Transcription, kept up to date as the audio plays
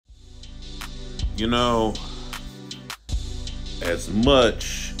You know, as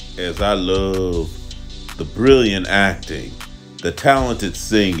much as I love the brilliant acting, the talented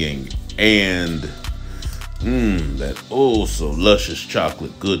singing, and that oh so luscious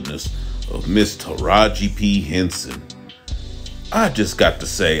chocolate goodness of Miss Taraji P. Henson, I just got to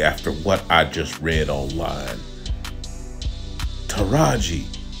say, after what I just read online, Taraji,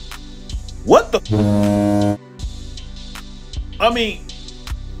 what the?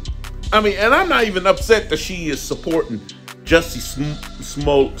 And I'm not even upset that she is supporting Jussie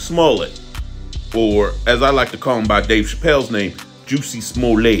Smollett, or as I like to call him by Dave Chappelle's name, Jussie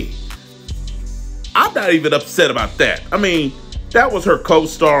Smollett. I'm not even upset about that. I mean, that was her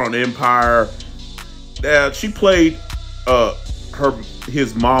co-star on Empire. She played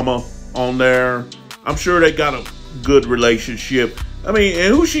his mama on there. I'm sure they got a good relationship. I mean,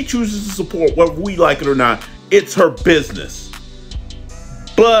 and who she chooses to support, whether we like it or not, it's her business.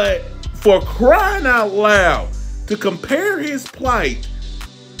 But for crying out loud, to compare his plight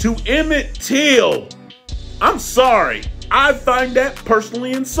to Emmett Till, I'm sorry, I find that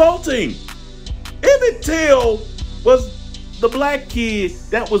personally insulting. Emmett Till was the black kid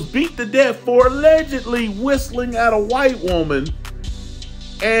that was beat to death for allegedly whistling at a white woman,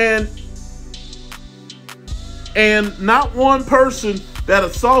 and not one person that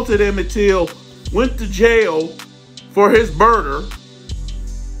assaulted Emmett Till went to jail for his murder.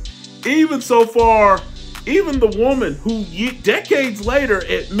 Even so far, even the woman who decades later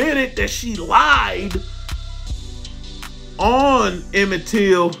admitted that she lied on Emmett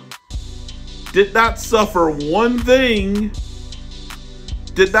Till did not suffer one thing,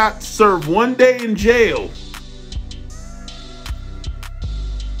 did not serve one day in jail.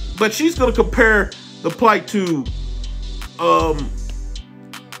 But she's going to compare the plight to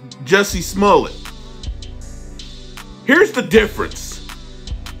Jussie Smollett. Here's the difference.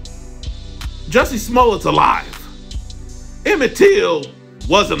 Jussie Smollett's alive. Emmett Till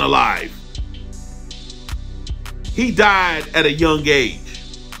wasn't alive. He died at a young age.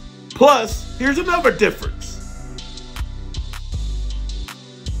 Plus, here's another difference.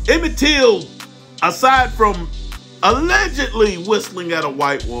 Emmett Till, aside from allegedly whistling at a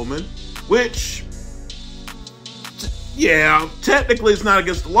white woman, which, yeah, technically it's not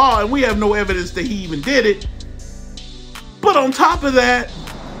against the law, and we have no evidence that he even did it. But on top of that,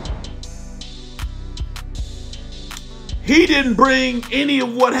 he didn't bring any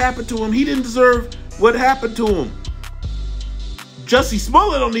of what happened to him. He didn't deserve what happened to him. Jussie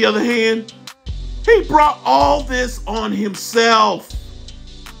Smollett, on the other hand, he brought all this on himself.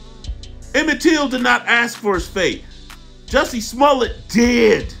 Emmett Till did not ask for his fate. Jussie Smollett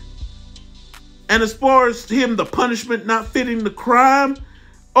did. And as far as him, the punishment not fitting the crime,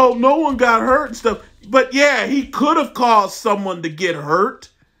 oh, no one got hurt and stuff. But yeah, he could have caused someone to get hurt.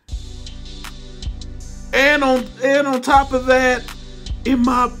 And on top of that, in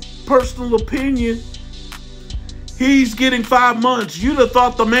my personal opinion, he's getting 5 months. You'd have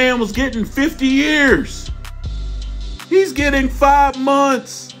thought the man was getting 50 years. He's getting 5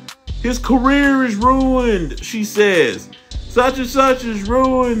 months. His career is ruined, she says. Such and such is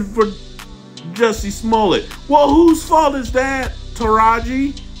ruined for Jussie Smollett. Well, whose fault is that,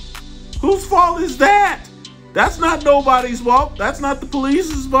 Taraji? Whose fault is that? That's not nobody's fault. That's not the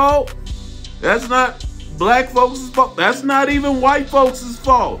police's fault. That's not black folks' fault. That's not even white folks'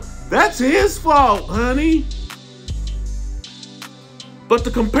 fault. That's his fault, honey. But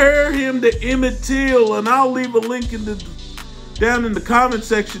to compare him to Emmett Till, and I'll leave a link down in the comment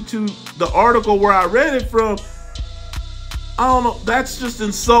section to the article where I read it from, I don't know, that's just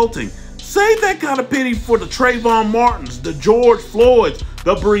insulting. Save that kind of pity for the Trayvon Martins, the George Floyds,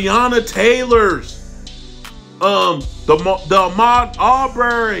 the Breonna Taylors, the Ahmaud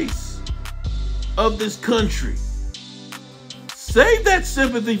Arbery's of this country. Save that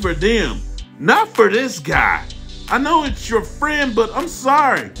sympathy for them, not for this guy. I know it's your friend, but I'm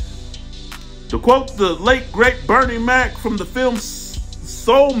sorry. To quote the late great Bernie Mac from the film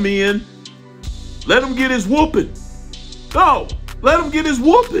Soul Men, let him get his whooping. No, let him get his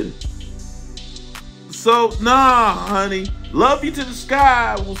whooping. So, nah, honey. Love you to the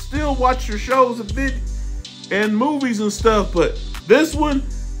sky. We'll still watch your shows and movies and stuff, but this one,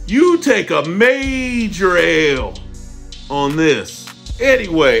 you take a major L on this.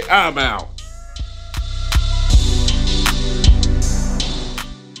 Anyway, I'm out.